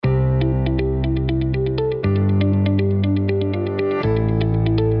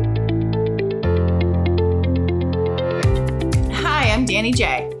Danny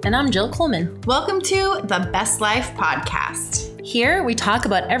J. And I'm Jill Coleman. Welcome to the Best Life Podcast. Here we talk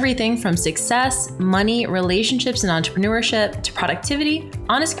about everything from success, money, relationships, and entrepreneurship to productivity,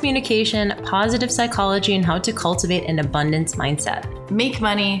 honest communication, positive psychology, and how to cultivate an abundance mindset. Make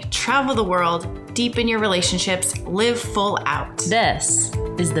money, travel the world, deepen your relationships, live full out. This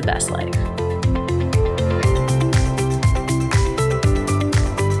is the best life.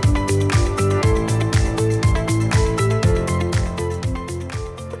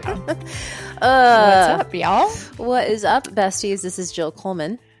 What's up, y'all? What is up, besties? This is Jill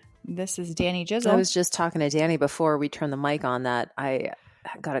Coleman. This is Danny Jizzle. I was just talking to Danny before we turned the mic on that I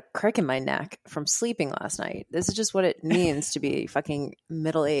got a crick in my neck from sleeping last night. This is just what it means to be fucking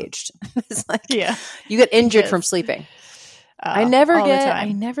middle-aged. It's like you get injured from sleeping. I never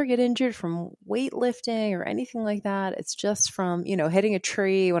get injured from weightlifting or anything like that. It's just from, hitting a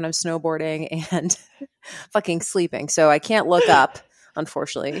tree when I'm snowboarding and fucking sleeping. So I can't look up.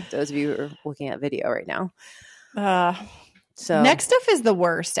 Unfortunately, those of you who are looking at video right now. So neck stuff is the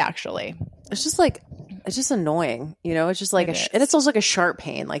worst, actually. It's just annoying, It's just like and it's also like a sharp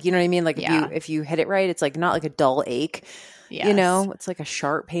pain, like you know what I mean. Like if you hit it right, it's like not like a dull ache. Yes. It's like a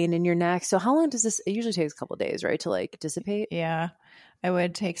sharp pain in your neck. So how long does this? It usually takes a couple of days, right, to like dissipate. Yeah, I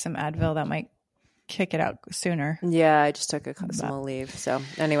would take some Advil that might kick it out sooner. Yeah, I just took a small leave. So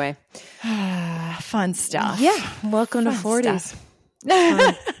anyway, fun stuff. Yeah, welcome to 40s.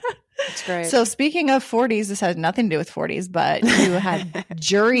 That's great. So speaking of 40s, this has nothing to do with 40s, but you had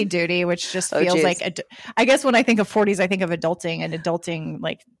jury duty, which just feels like, I guess when I think of 40s, I think of adulting, and adulting,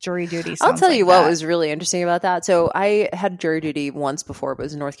 like jury duty. I'll tell you what was really interesting about that. So I had jury duty once before, but it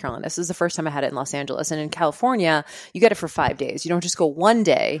was in North Carolina. This is the first time I had it in Los Angeles. And in California, you get it for 5 days. You don't just go one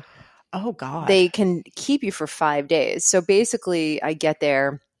day. Oh, God. They can keep you for 5 days. So basically, I get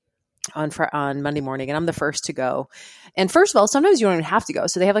there on Monday morning, and I'm the first to go. And first of all, sometimes you don't even have to go.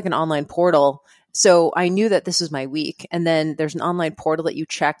 So they have like an online portal. So I knew that this was my week. And then there's an online portal that you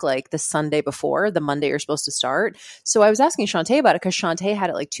check like the Sunday before, the Monday you're supposed to start. So I was asking Shantae about it because Shantae had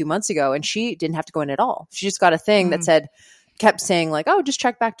it like 2 months ago and she didn't have to go in at all. She just got a thing that kept saying like, oh, just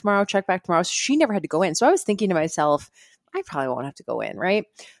check back tomorrow. So she never had to go in. So I was thinking to myself, I probably won't have to go in, right?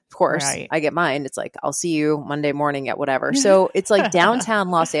 Of course, right. I get mine. It's like, I'll see you Monday morning at whatever. So it's like downtown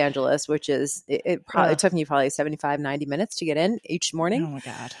Los Angeles, which is, it took me probably 75, 90 minutes to get in each morning. Oh my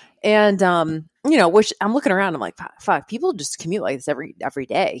God. And, which I'm looking around, I'm like, fuck, people just commute like this every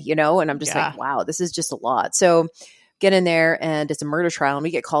day, and I'm just like, wow, this is just a lot. So get in there and it's a murder trial and we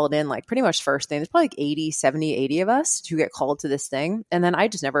get called in like pretty much first thing. There's probably like 80 of us who get called to this thing. And then I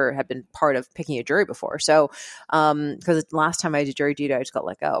just never had been part of picking a jury before. So, because last time I did jury duty, I just got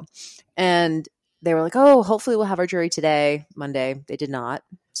let go. And they were like, oh, hopefully we'll have our jury today, Monday. They did not.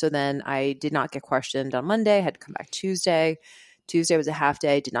 So then I did not get questioned on Monday. I had to come back Tuesday. Tuesday was a half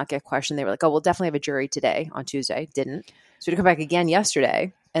day, did not get questioned. They were like, oh, we'll definitely have a jury today on Tuesday. Didn't. So we had to come back again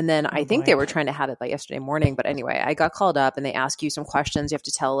yesterday. And then I think they were trying to have it by yesterday morning. But anyway, I got called up and they ask you some questions. You have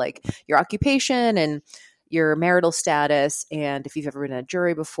to tell like your occupation and your marital status and if you've ever been in a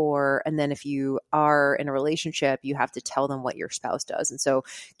jury before. And then if you are in a relationship, you have to tell them what your spouse does. And so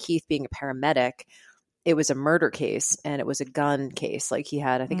Keith being a paramedic, it was a murder case and it was a gun case. Like he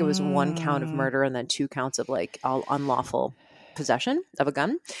had, I think it was 1 count of murder and then 2 counts of like all unlawful possession of a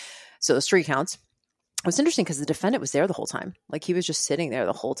gun. So those 3 counts. It was interesting because the defendant was there the whole time. Like he was just sitting there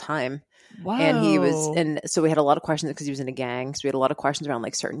the whole time. Wow. And so we had a lot of questions because he was in a gang. So we had a lot of questions around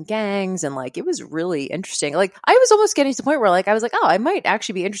like certain gangs and like, it was really interesting. Like I was almost getting to the point where like, I was like, oh, I might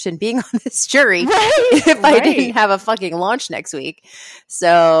actually be interested in being on this jury if I didn't have a fucking launch next week.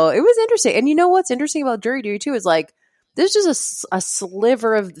 So it was interesting. And you know, what's interesting about jury duty too, is like, there's just a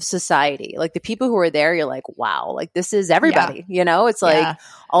sliver of society. Like the people who are there, you're like, wow, like this is everybody, it's like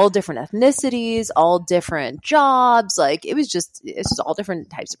all different ethnicities, all different jobs. Like it's just all different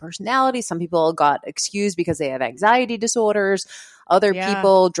types of personalities. Some people got excused because they have anxiety disorders. Other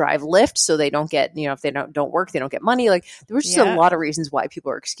people drive Lyft so they don't get, if they don't work, they don't get money. Like there was just a lot of reasons why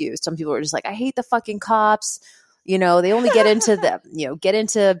people are excused. Some people are just like, I hate the fucking cops. They only get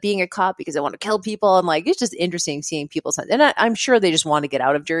into being a cop because they want to kill people. And like, it's just interesting seeing people's, and I'm sure they just want to get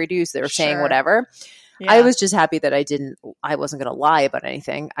out of jury duty. So they were saying whatever. Yeah. I was just happy that I wasn't going to lie about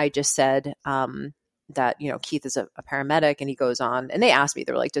anything. I just said, that, Keith is a paramedic and he goes on, and they asked me,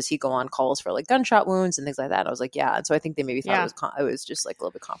 they were like, does he go on calls for like gunshot wounds and things like that? And I was like, yeah. And so I think they maybe thought it was just like a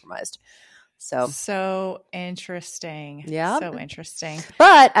little bit compromised. So interesting. Yeah. So interesting.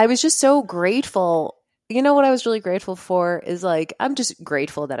 But I was just so grateful you know what I was really grateful for is like, I'm just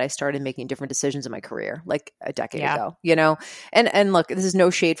grateful that I started making different decisions in my career like a decade ago, you know? And look, this is no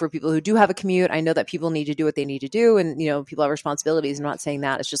shade for people who do have a commute. I know that people need to do what they need to do. And, you know, people have responsibilities. I'm not saying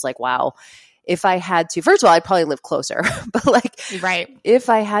that. It's just like, wow, if I had to, first of all, I'd probably live closer, but like, if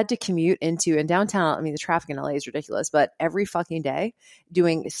I had to commute into in downtown, I mean, the traffic in LA is ridiculous, but every fucking day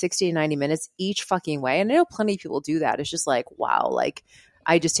doing 60 to 90 minutes each fucking way. And I know plenty of people do that. It's just like, wow, like,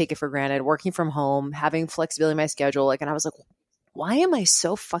 I just take it for granted, working from home, having flexibility in my schedule. Like, and I was like, why am I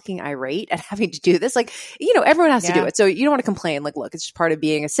so fucking irate at having to do this? Like, you know, everyone has to do it. So you don't want to complain. Like, look, it's just part of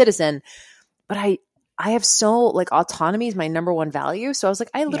being a citizen. But I have so like autonomy is my number one value. So I was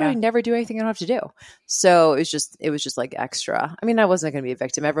like, I literally never do anything I don't have to do. So it was just like extra. I mean, I wasn't going to be a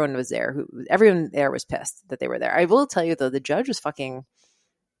victim. Everyone there was pissed that they were there. I will tell you though, the judge was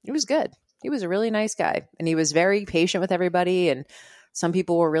he was good. He was a really nice guy and he was very patient with everybody. And some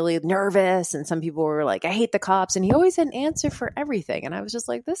people were really nervous and some people were like, I hate the cops. And he always had an answer for everything. And I was just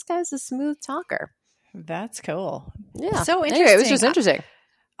like, this guy's a smooth talker. That's cool. Yeah. So interesting. Anyway, it was just interesting.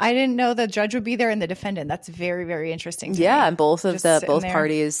 I didn't know the judge would be there and the defendant. That's very, very interesting. Yeah. And both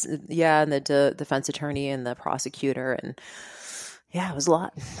parties. Yeah. And the defense attorney and the prosecutor. And yeah, it was a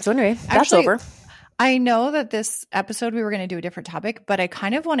lot. So anyway, that's over. I know that this episode we were going to do a different topic, but I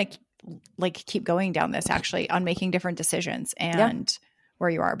kind of want to keep going down this actually on making different decisions and where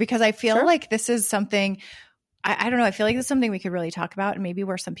you are, because I feel like this is something I don't know. I feel like this is something we could really talk about and maybe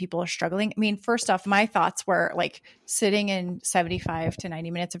where some people are struggling. I mean, first off, my thoughts were like sitting in 75 to 90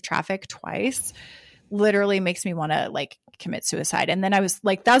 minutes of traffic twice literally makes me want to like commit suicide. And then I was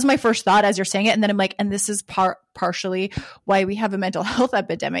like, that was my first thought as you're saying it. And then I'm like, and this is partially why we have a mental health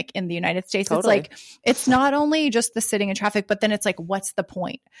epidemic in the United States. Totally. It's like, it's not only just the sitting in traffic, but then it's like, what's the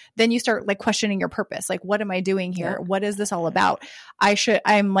point? Then you start like questioning your purpose. Like, what am I doing here? Yeah. What is this all about?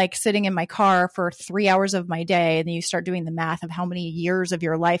 I'm like sitting in my car for 3 hours of my day. And then you start doing the math of how many years of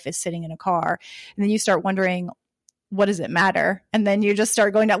your life is sitting in a car. And then you start wondering, what does it matter? And then you just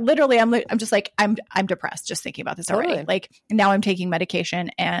start going down. Literally, I'm just like, I'm depressed just thinking about this already. Like now I'm taking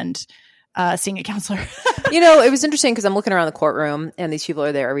medication and seeing a counselor. You know, it was interesting because I'm looking around the courtroom and these people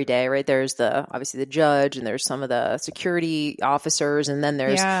are there every day, right? There's obviously the judge and there's some of the security officers and then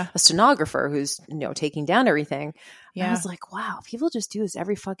there's a stenographer who's, you know, taking down everything. Yeah. I was like, wow, people just do this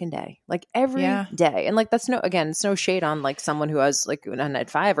every fucking day, like every day. And like, it's no shade on like someone who has like a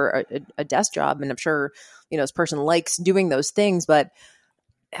 9-to-5 or a desk job. And I'm sure, you know, this person likes doing those things, but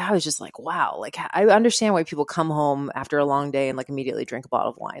I was just like, wow, like I understand why people come home after a long day and like immediately drink a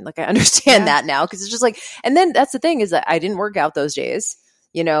bottle of wine. Like I understand that now because it's just like, and then that's the thing is that I didn't work out those days,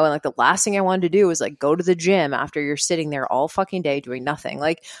 you know, and like the last thing I wanted to do was like go to the gym after you're sitting there all fucking day doing nothing.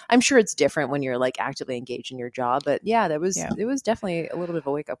 Like I'm sure it's different when you're like actively engaged in your job, but it was definitely a little bit of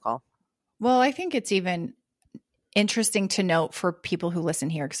a wake up call. Well, I think it's even interesting to note for people who listen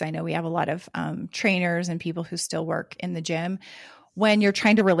here, because I know we have a lot of trainers and people who still work in the gym, when you're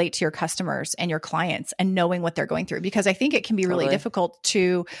trying to relate to your customers and your clients and knowing what they're going through, because I think it can be really difficult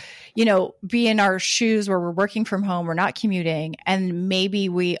to, you know, be in our shoes where we're working from home, we're not commuting, and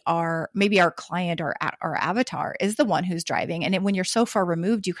maybe our client or our avatar is the one who's driving. And when you're so far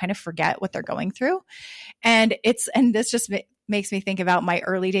removed, you kind of forget what they're going through. And this just makes me think about my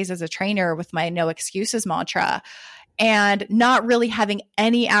early days as a trainer with my no excuses mantra. And not really having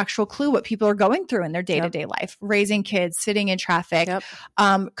any actual clue what people are going through in their day-to-day life, raising kids, sitting in traffic,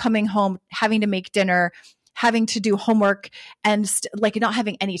 coming home, having to make dinner, having to do homework, and like not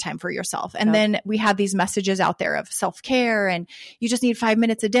having any time for yourself. And then we have these messages out there of self-care and you just need 5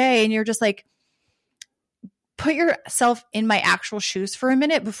 minutes a day. And you're just like, put yourself in my actual shoes for a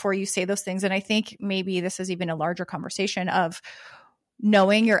minute before you say those things. And I think maybe this is even a larger conversation of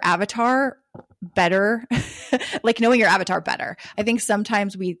knowing your avatar better, like knowing your avatar better. I think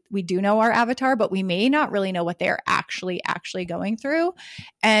sometimes we do know our avatar, but we may not really know what they're actually going through.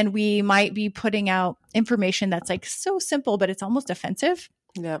 And we might be putting out information that's like so simple, but it's almost offensive.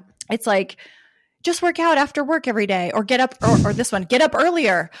 Yeah. It's like, just work out after work every day, or get up, or this one, get up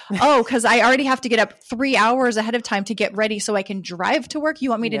earlier. Oh, because I already have to get up 3 hours ahead of time to get ready so I can drive to work.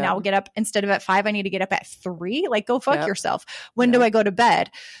 You want me to now get up instead of at 5? I need to get up at 3? Like, go fuck yourself. When do I go to bed?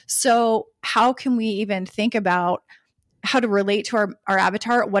 So how can we even think about how to relate to our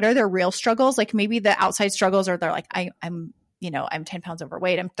avatar? What are their real struggles? Like maybe the outside struggles are they're like, I'm 10 pounds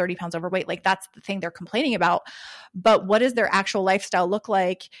overweight, I'm 30 pounds overweight. Like that's the thing they're complaining about. But what does their actual lifestyle look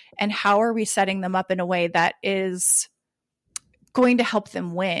like? And how are we setting them up in a way that is going to help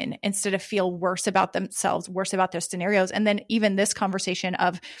them win instead of feel worse about themselves, worse about their scenarios. And then even this conversation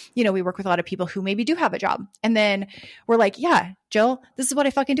of, we work with a lot of people who maybe do have a job. And then we're like, yeah, Jill, this is what I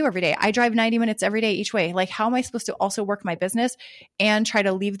fucking do every day. I drive 90 minutes every day each way. Like, how am I supposed to also work my business and try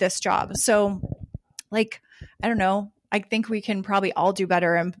to leave this job? So like, I don't know. I think we can probably all do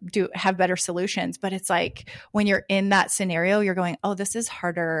better and have better solutions. But it's like when you're in that scenario, you're going, oh, this is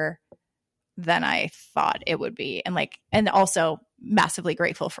harder than I thought it would be. And also massively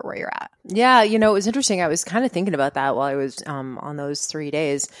grateful for where you're at. Yeah. It was interesting. I was kind of thinking about that while I was on those 3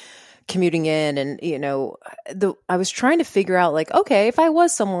 days commuting in, and, I was trying to figure out like, okay, if I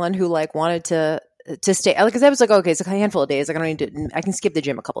was someone who like wanted to stay, because I was like, okay, it's a handful of days. Like I can skip the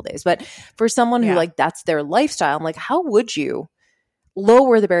gym a couple of days. But for someone who like, that's their lifestyle, I'm like, how would you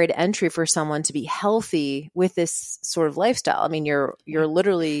lower the barrier to entry for someone to be healthy with this sort of lifestyle? I mean, you're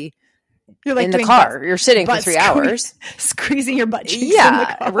literally like in the car, you're sitting for 3 hours, squeezing your butt cheeks.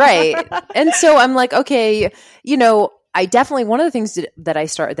 Yeah, right. And so I'm like, okay, I definitely, one of the things that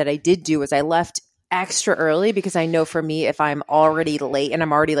I did do was I left extra early, because I know for me, if I'm already late and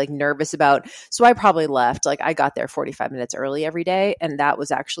I'm already like nervous so I probably left, like I got there 45 minutes early every day. And that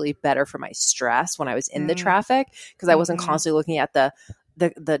was actually better for my stress when I was in the traffic, because I wasn't constantly looking at the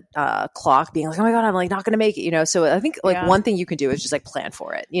clock being like, oh my God, I'm like not going to make it, so I think like one thing you can do is just like plan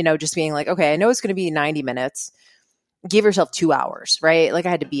for it, just being like, okay, I know it's going to be 90 minutes, give yourself 2 hours, right? Like I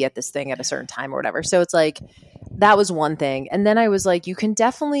had to be at this thing at a certain time or whatever. So it's like, that was one thing. And then I was like, you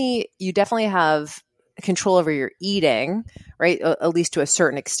definitely have control over your eating, right? At least to a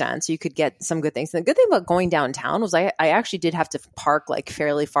certain extent. So you could get some good things. And the good thing about going downtown was I actually did have to park like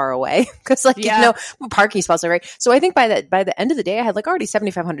fairly far away, because like, parking spots are right. So I think by the end of the day, I had like already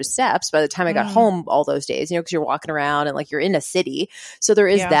 7,500 steps by the time I got home all those days, because you're walking around and like you're in a city. So there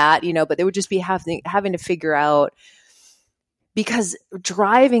is that, but they would just be having to figure out, because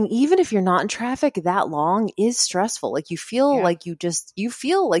driving, even if you're not in traffic that long, is stressful. Like you feel like you just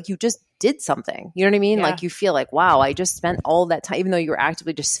did something. You know what I mean? Yeah. Like you feel like, wow, I just spent all that time, even though you were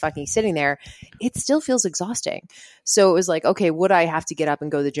actively just fucking sitting there, it still feels exhausting. So it was like, okay, would I have to get up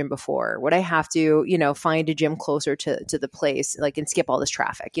and go to the gym before? Would I have to, find a gym closer to the place, like, and skip all this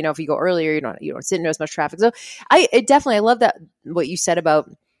traffic? If you go earlier, you don't sit in as much traffic. So I love that, what you said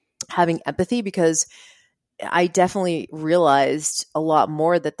about having empathy, because I definitely realized a lot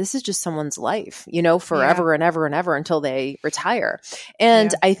more that this is just someone's life, forever and ever and ever until they retire.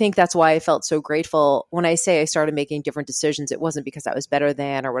 And I think that's why I felt so grateful when I say I started making different decisions. It wasn't because I was better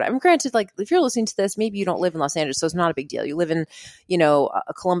than or whatever. Granted, like if you're listening to this, maybe you don't live in Los Angeles, so it's not a big deal. You live in,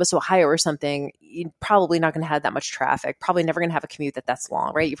 Columbus, Ohio or something. You're probably not going to have that much traffic, probably never going to have a commute that's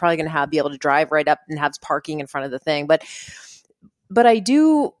long, right? You're probably going to be able to drive right up and have parking in front of the thing. But I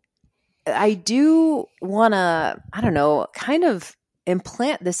do want to, I don't know, kind of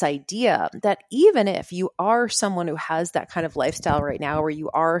implant this idea that even if you are someone who has that kind of lifestyle right now, where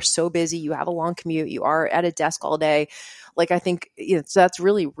you are so busy, you have a long commute, you are at a desk all day, like I think so that's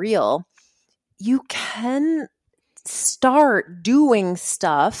really real. You can start doing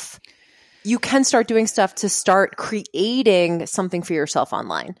stuff. You can start doing stuff to start creating something for yourself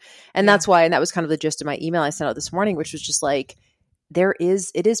online. And that's why, and that was kind of the gist of my email I sent out this morning, which was just like,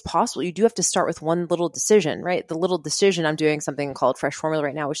 it is possible. You do have to start with one little decision, right? The little decision, I'm doing something called Fresh Formula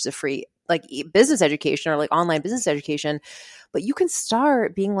right now, which is a free like business education or like online business education. But you can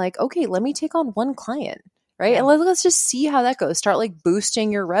start being like, okay, let me take on one client, right? And let's just see how that goes. Start like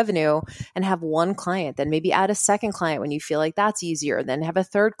boosting your revenue and have one client, then maybe add a second client when you feel like that's easier, then have a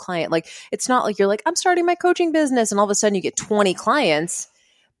third client. Like, it's not like you're like, I'm starting my coaching business and all of a sudden you get 20 clients.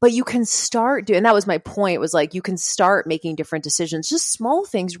 But you can start doing, and that was my point, was like, you can start making different decisions, just small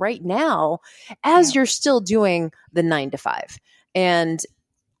things right now as you're still doing the 9 to 5. And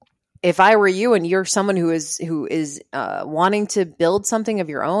if I were you and you're someone who is wanting to build something of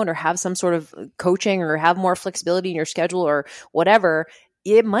your own or have some sort of coaching or have more flexibility in your schedule or whatever,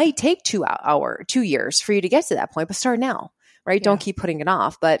 it might take 2 years for you to get to that point, but start now, right? Yeah. Don't keep putting it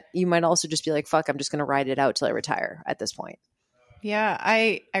off. But you might also just be like, fuck, I'm just going to ride it out till I retire at this point. Yeah,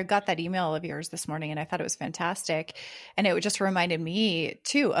 I got that email of yours this morning and I thought it was fantastic. And it just reminded me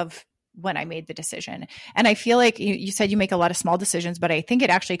too of when I made the decision. And I feel like you said you make a lot of small decisions, but I think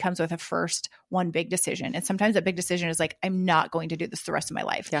it actually comes with a first one big decision. And sometimes a big decision is like, I'm not going to do this the rest of my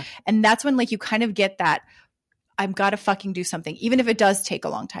life. Yeah. And that's when like you kind of get that, I've got to fucking do something, even if it does take a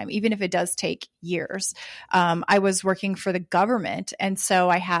long time, even if it does take years. I was working for the government. And so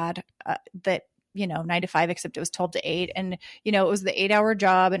I had that 9 to 5, except it was 12 to 8. And, it was the 8-hour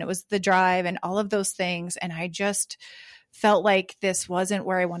job and it was the drive and all of those things. And I just felt like this wasn't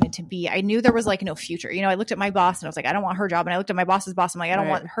where I wanted to be. I knew there was like no future. You know, I looked at my boss and I was like, I don't want her job. And I looked at my boss's boss. I'm like, I don't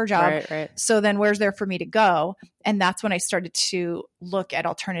want her job. Right. So then where's there for me to go? And that's when I started to look at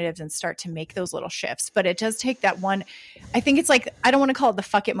alternatives and start to make those little shifts. But it does take that one. I think it's like, I don't want to call it the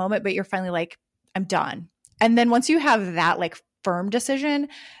fuck it moment, but you're finally like, I'm done. And then once you have that like firm decision,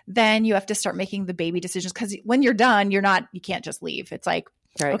 then you have to start making the baby decisions. Cause when you're done, you can't just leave. It's like,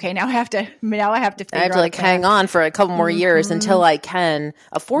 okay, now I have to figure out like hang on for a couple more years until I can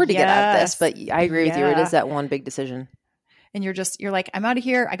afford to get out of this. But I agree with you. It is that one big decision. And you're like, I'm out of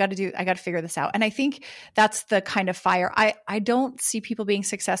here. I got to figure this out. And I think that's the kind of fire. I don't see people being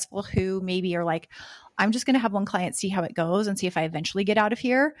successful who maybe are like, I'm just going to have one client, see how it goes and see if I eventually get out of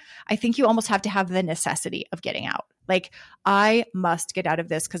here. I think you almost have to have the necessity of getting out. Like, I must get out of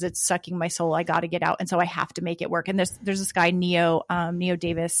this because it's sucking my soul. I got to get out. And so I have to make it work. And there's this guy, Neo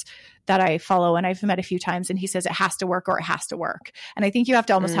Davis, that I follow and I've met a few times, and he says it has to work or it has to work. And I think you have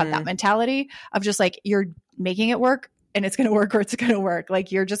to almost have that mentality of just like, you're making it work and it's going to work or it's going to work.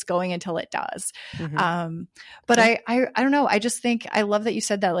 Like, you're just going until it does. But I don't know. I just think I love that you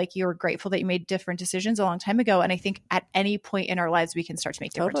said that, like, you were grateful that you made different decisions a long time ago. And I think at any point in our lives, we can start to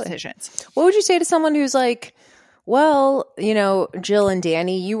make different decisions. What would you say to someone who's like, well, you know, Jill and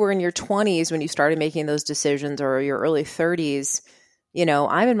Danny, you were in your 20s when you started making those decisions, or your early 30s. You know,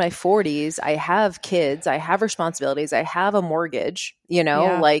 I'm in my 40s. I have kids. I have responsibilities. I have a mortgage. You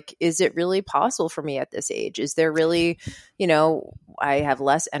know, like, is it really possible for me at this age? Is there really, you know, I have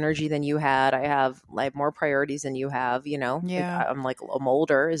less energy than you had. I have like more priorities than you have. You know, I'm like, I'm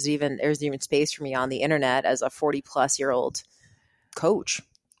older. There's even space for me on the internet as a 40-plus-year-old coach.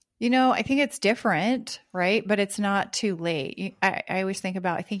 You know, I think it's different, right? But it's not too late. I always think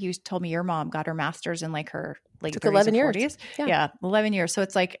about, I think you told me your mom got her master's in like her late 30s and 40s. Yeah, 11 years. So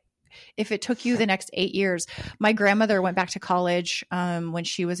it's like, if it took you the next 8 years, my grandmother went back to college when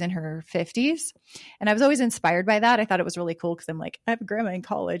she was in her 50s. And I was always inspired by that. I thought it was really cool because I'm like, I have a grandma in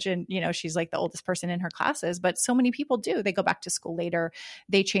college and, you know, she's like the oldest person in her classes. But so many people do. They go back to school later.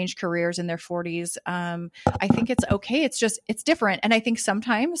 They change careers in their 40s. I think it's okay. It's just, it's different. And I think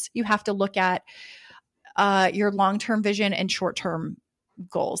sometimes you have to look at your long-term vision and short-term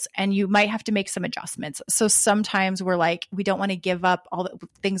goals, and you might have to make some adjustments. So sometimes we're like, we don't want to give up all the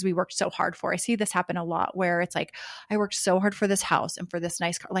things we worked so hard for. I see this happen a lot where it's like, I worked so hard for this house and for this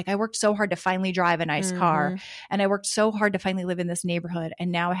nice car. Like, I worked so hard to finally drive a nice car, and I worked so hard to finally live in this neighborhood.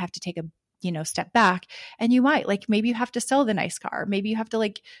 And now I have to take a, you know, step back. And you might, like, maybe you have to sell the nice car. Maybe you have to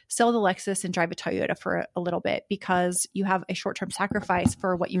like sell the Lexus and drive a Toyota for a little bit because you have a short-term sacrifice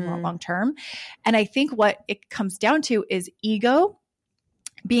for what you want long-term. And I think what it comes down to is ego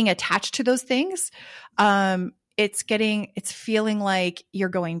being attached to those things. It's feeling like you're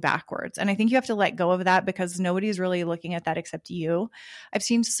going backwards. And I think you have to let go of that because nobody's really looking at that except you. I've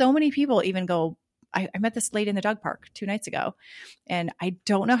seen so many people even go, I met this lady in the dog park 2 nights ago, and I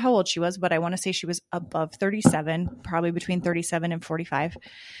don't know how old she was, but I want to say she was above 37, probably between 37 and 45.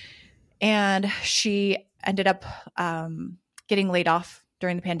 And she ended up getting laid off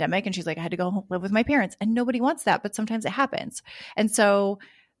during the pandemic. And she's like, I had to go live with my parents, and nobody wants that, but sometimes it happens. And so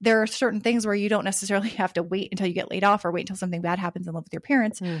there are certain things where you don't necessarily have to wait until you get laid off or wait until something bad happens and live with your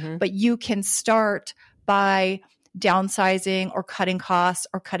parents, but you can start by downsizing or cutting costs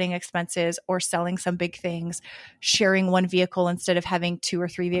or cutting expenses or selling some big things, sharing one vehicle instead of having 2 or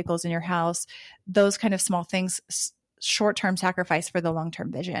 3 vehicles in your house. Those kind of small things, short-term sacrifice for the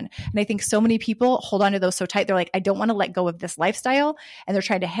long-term vision. And I think so many people hold on to those so tight. They're like, I don't want to let go of this lifestyle. And they're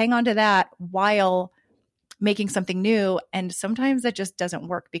trying to hang on to that while making something new. And sometimes that just doesn't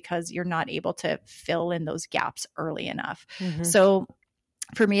work because you're not able to fill in those gaps early enough. So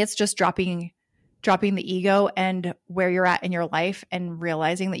for me, it's just dropping the ego and where you're at in your life and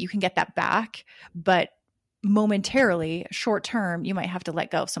realizing that you can get that back. But momentarily, short term, you might have to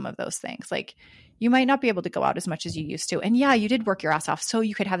let go of some of those things. Like, you might not be able to go out as much as you used to. And yeah, you did work your ass off so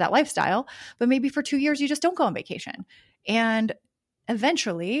you could have that lifestyle, but maybe for 2 years, you just don't go on vacation. And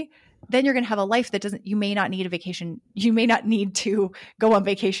eventually, then you're going to have a life that you may not need a vacation. You may not need to go on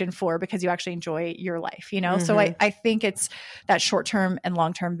vacation for because you actually enjoy your life, you know? So I think it's that short-term and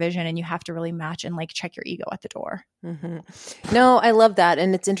long-term vision, and you have to really match and like check your ego at the door. No, I love that.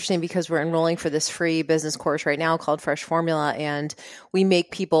 And it's interesting because we're enrolling for this free business course right now called Fresh Formula. And we make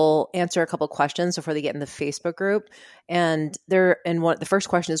people answer a couple questions before they get in the Facebook group. And the first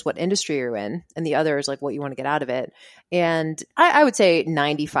question is what industry you're in. And the other is like what you want to get out of it. And I would say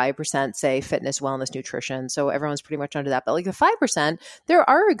 95% say fitness, wellness, nutrition. So everyone's pretty much under that. But like the 5%, there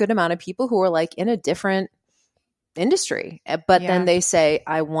are a good amount of people who are like in a different industry, but then they say,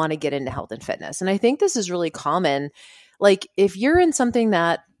 I want to get into health and fitness. And I think this is really common. like if you're in something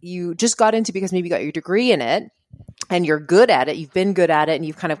that you just got into because maybe you got your degree in it, and you're good at it, you've been good at it, and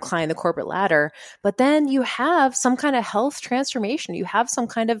you've kind of climbed the corporate ladder, but then you have some kind of health transformation, you have some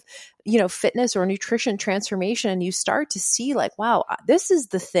kind of, fitness or nutrition transformation, and you start to see like, wow, this is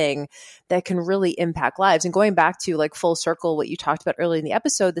the thing that can really impact lives. And going back to like full circle, what you talked about earlier in the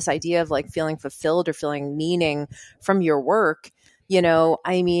episode, this idea of like feeling fulfilled or feeling meaning from your work.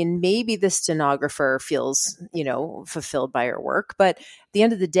 Maybe the stenographer feels, fulfilled by her work, but at the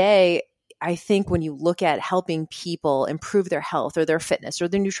end of the day, I think when you look at helping people improve their health or their fitness or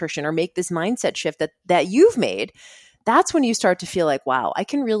their nutrition or make this mindset shift that you've made, that's when you start to feel like, wow, I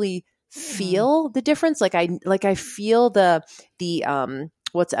can really feel the difference. Like I feel I don't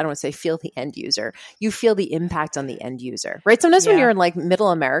want to say feel the end user. You feel the impact on the end user, right? Sometimes when you're in like middle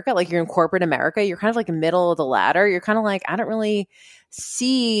America, like you're in corporate America, you're kind of like in middle of the ladder. You're kind of like, I don't really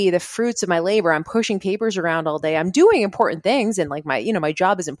see the fruits of my labor. I'm pushing papers around all day. I'm doing important things. And like my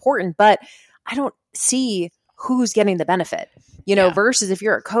job is important, but I don't see who's getting the benefit, versus if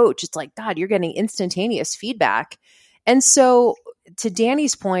you're a coach, it's like, God, you're getting instantaneous feedback. And so to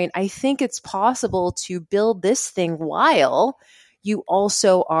Danny's point, I think it's possible to build this thing while you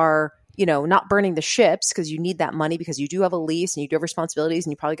also are, not burning the ships because you need that money because you do have a lease and you do have responsibilities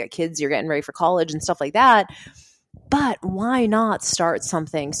and you probably got kids, you're getting ready for college and stuff like that. But why not start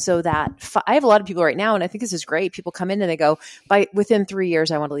something so that I have a lot of people right now, and I think this is great. People come in and they go, within 3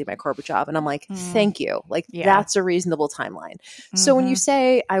 years, I want to leave my corporate job. And I'm like, thank you. Like that's a reasonable timeline. So when you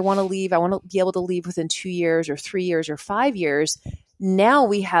say, I want to leave, I want to be able to leave within 2 years or 3 years or 5 years, now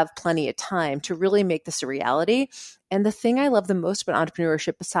we have plenty of time to really make this a reality. And the thing I love the most about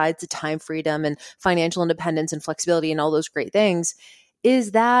entrepreneurship, besides the time freedom and financial independence and flexibility and all those great things,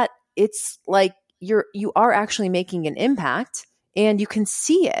 is that it's like, you are actually making an impact and you can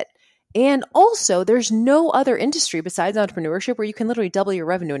see it. And also there's no other industry besides entrepreneurship where you can literally double your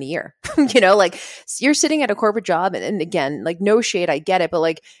revenue in a year. Like you're sitting at a corporate job and again, like no shade, I get it, but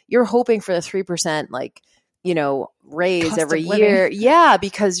like you're hoping for the 3% like, raise cost every year. Yeah.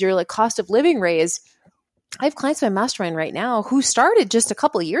 Because your like cost of living raise. I have clients in my mastermind right now who started just a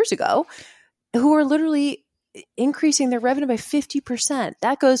couple of years ago who are literally increasing their revenue by 50%.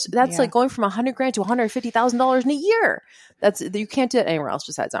 That's like going from $100,000 to $150,000 in a year. You can't do it anywhere else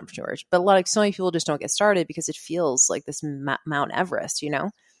besides entrepreneurs. But so many people just don't get started because it feels like this Mount Everest,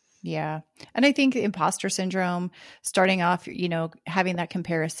 Yeah. And I think imposter syndrome, starting off, having that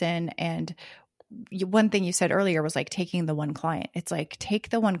comparison, and one thing you said earlier was like taking the one client. It's like, take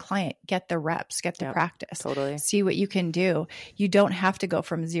the one client, get the reps, get the practice, totally. See what you can do. You don't have to go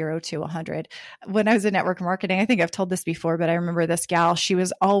from 0 to 100. When I was in network marketing, I think I've told this before, but I remember this gal, she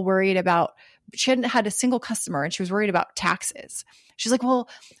was all worried about, she hadn't had a single customer and she was worried about taxes. She's like, well,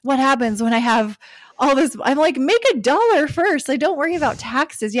 what happens when I have all this? I'm like, make $1 first. Like, don't worry about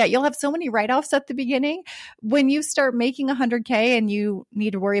taxes. Yeah, you'll have so many write-offs at the beginning. When you start making 100K and you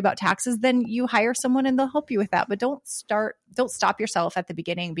need to worry about taxes, then you hire someone and they'll help you with that. But don't stop yourself at the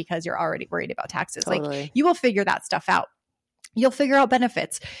beginning because you're already worried about taxes. Totally. Like, you will figure that stuff out. You'll figure out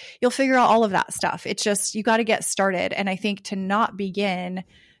benefits. You'll figure out all of that stuff. It's just, you got to get started. And I think to not begin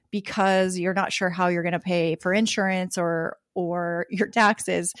because you're not sure how you're going to pay for insurance or your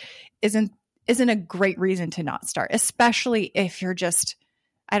taxes isn't a great reason to not start, especially if you're just,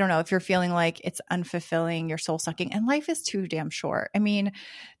 I don't know, if you're feeling like it's unfulfilling, you're soul sucking, and life is too damn short. I mean,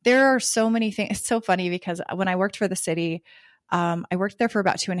 there are so many things. It's so funny because when I worked for the city, I worked there for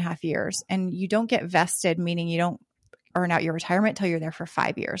about 2.5 years, and you don't get vested, meaning you don't earn out your retirement until you're there for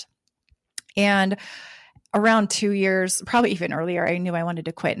 5 years. And around 2 years, probably even earlier, I knew I wanted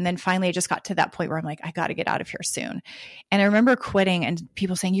to quit. And then finally I just got to that point where I'm like, I got to get out of here soon. And I remember quitting and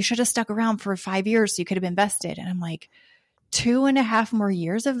people saying, you should have stuck around for 5 years so you could have invested. And I'm like, 2.5 more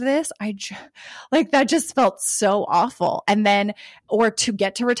years of this? That just felt so awful. And then, or to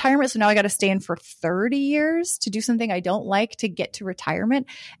get to retirement. So now I got to stay in for 30 years to do something I don't like to get to retirement.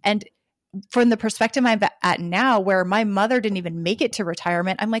 And from the perspective I'm at now, where my mother didn't even make it to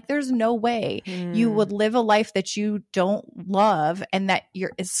retirement, I'm like, there's no way you would live a life that you don't love and that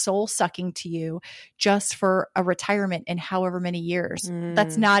is soul sucking to you just for a retirement in however many years.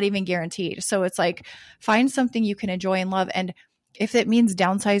 That's not even guaranteed. So it's like, find something you can enjoy and love. And if it means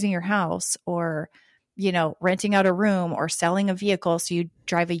downsizing your house or, renting out a room or selling a vehicle so you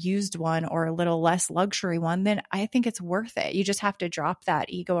drive a used one or a little less luxury one, then I think it's worth it. You just have to drop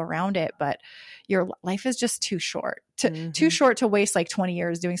that ego around it. But your life is just too short to waste like 20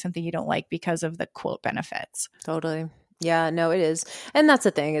 years doing something you don't like because of the quote benefits. Totally. Yeah, no, it is. And that's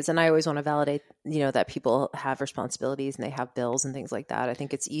the thing and I always want to validate that people have responsibilities and they have bills and things like that. I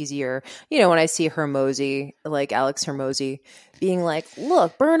think it's easier, when I see Hermosi, like Alex Hermosi being like,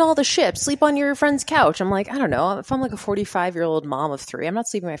 look, burn all the ships, sleep on your friend's couch. I'm like, I don't know. If I'm like a 45-year-old mom of 3, I'm not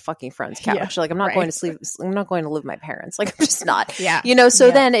sleeping on my fucking friend's couch. Like I'm not going to sleep. I'm not going to live with my parents. Like I'm just not, so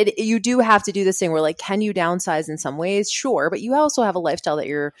then you do have to do this thing where like, can you downsize in some ways? Sure. But you also have a lifestyle that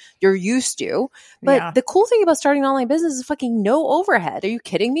you're used to. But the cool thing about starting an online business is fucking no overhead. Are you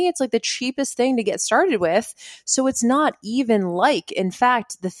kidding me? It's like the cheapest thing to get started with. So it's not even like, in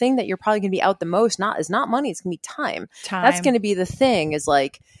fact, the thing that you're probably going to be out the most is not money. It's going to be time. That's going to be the thing is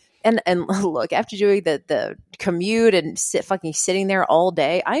like, and look, after doing the commute and sitting there all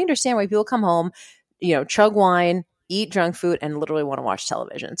day, I understand why people come home, chug wine, eat junk food, and literally want to watch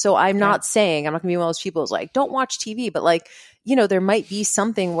television. So I'm not saying, I'm not gonna be one of those people who's like, don't watch TV, but like, there might be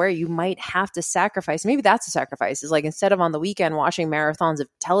something where you might have to sacrifice. Maybe that's a sacrifice, is like, instead of on the weekend watching marathons of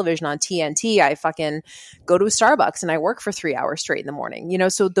television on TNT, I fucking go to a Starbucks and I work for 3 hours straight in the morning,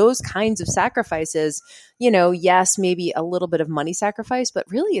 so those kinds of sacrifices, yes, maybe a little bit of money sacrifice, but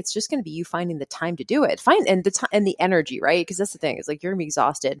really it's just going to be you finding the time to do it. And the time and the energy, right? Because that's the thing, is like, you're gonna be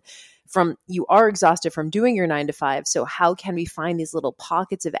exhausted from doing your 9 to 5. So how can we find these little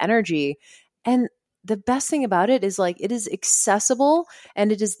pockets of energy? And the best thing about it is like, it is accessible,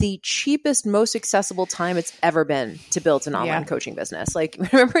 and it is the cheapest, most accessible time it's ever been to build an online coaching business. Like,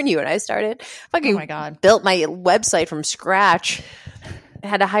 remember when you and I started? Oh my God. Built my website from scratch. I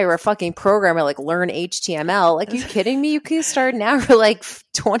had to hire a fucking programmer, like learn HTML. Like, are you kidding me? You can start now for like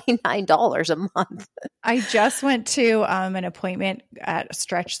 $29 a month. I just went to an appointment at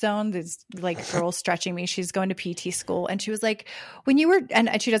Stretch Zone. This like girl stretching me. She's going to PT school, and she was like, when you were,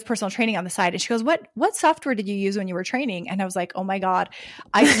 and she does personal training on the side, and she goes, what software did you use when you were training? And I was like, oh my God.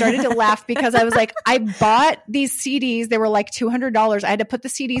 I started to laugh because I was like, I bought these CDs. They were like $200. I had to put the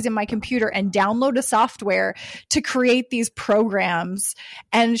CDs in my computer and download a software to create these programs.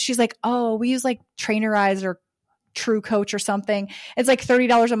 And she's like, oh, we use like Trainerize or True Coach or something. It's like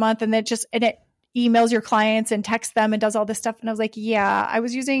 $30 a month, and it emails your clients and texts them and does all this stuff. And I was like, yeah, I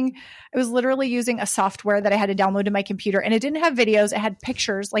was literally using a software that I had to download to my computer, and it didn't have videos. It had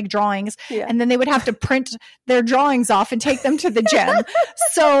pictures, like drawings. Yeah. And then they would have to print their drawings off and take them to the gym.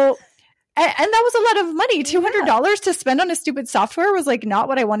 So, and that was a lot of money. $200 to spend on a stupid software was like not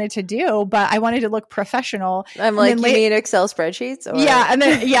what I wanted to do, but I wanted to look professional. I'm like, you mean Excel spreadsheets? Or? Yeah. And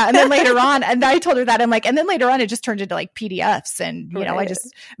then later on, and I told her that, I'm like, and then later on, it just turned into like PDFs, and, I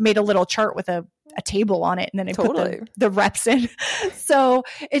just made a little chart with a table on it, and then I put the reps in. So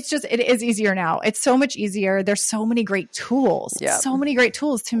it is easier now. It's so much easier. There's so many great tools,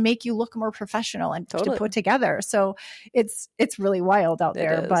 to make you look more professional and to put together. So it's really wild out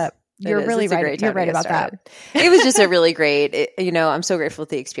there, but you're really right. You're right about that. It was just a really great, I'm so grateful for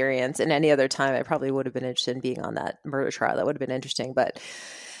the experience. And any other time, I probably would have been interested in being on that murder trial. That would have been interesting. But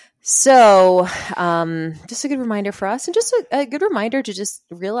so just a good reminder for us, and just a good reminder to just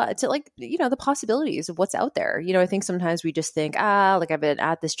realize, to like, the possibilities of what's out there. I think sometimes we just think, like, I've been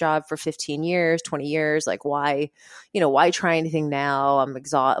at this job for 15 years, 20 years. Like, why try anything now? I'm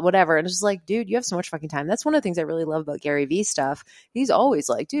exhausted, whatever. And it's just like, dude, you have so much fucking time. That's one of the things I really love about Gary V's stuff. He's always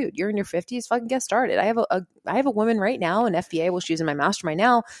like, dude, you're in your 50s, fucking get started. I have a woman right now in FBA. Well, she's in my mastermind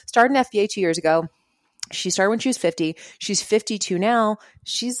now, started in FBA 2 years ago. She started when she was 50. She's 52 now.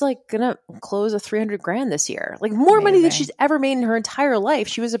 She's like going to close a $300,000 this year. Like more money than she's ever made in her entire life.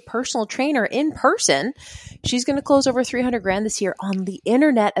 She was a personal trainer in person. She's going to close over $300,000 this year on the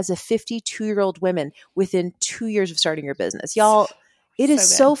internet as a 52-year-old woman within 2 years of starting her business. Y'all, it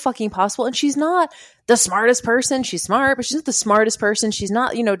is so fucking possible. And she's not the smartest person. She's smart, but she's not the smartest person. She's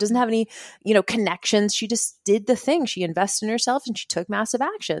not, doesn't have any, connections. She just did the thing. She invested in herself and she took massive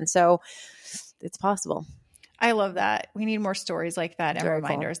action. So it's possible. I love that. We need more stories like that, and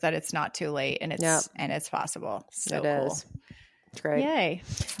reminders that it's not too late, and it's possible. So it cool. is. It's great. Yay.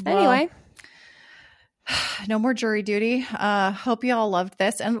 Anyway, no more jury duty. Hope you all loved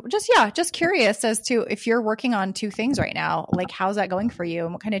this, and just curious as to if you're working on 2 things right now, like how's that going for you,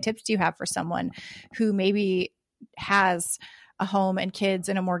 and what kind of tips do you have for someone who maybe has a home and kids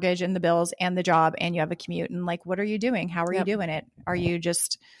and a mortgage and the bills and the job, and you have a commute, and like, what are you doing? How are you doing it? Are you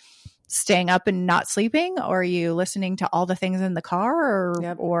just staying up and not sleeping, or are you listening to all the things in the car,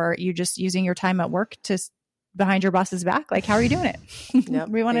 or are you just using your time at work to behind your boss's back? Like, how are you doing it? Yep,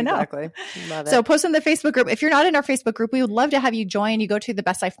 we want to know. Love it. So post in the Facebook group. If you're not in our Facebook group, we would love to have you join. You go to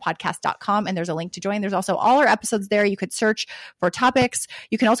thebestlifepodcast.com and there's a link to join. There's also all our episodes there. You could search for topics.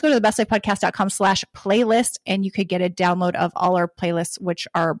 You can also go to thebestlifepodcast.com/playlist and you could get a download of all our playlists, which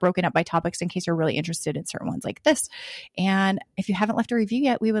are broken up by topics in case you're really interested in certain ones like this. And if you haven't left a review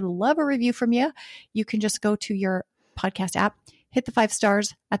yet, we would love a review from you. You can just go to your podcast app, hit the 5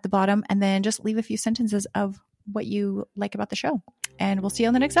 stars at the bottom, and then just leave a few sentences of what you like about the show. And we'll see you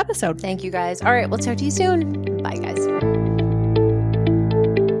on the next episode. Thank you guys. All right, we'll talk to you soon. Bye, guys.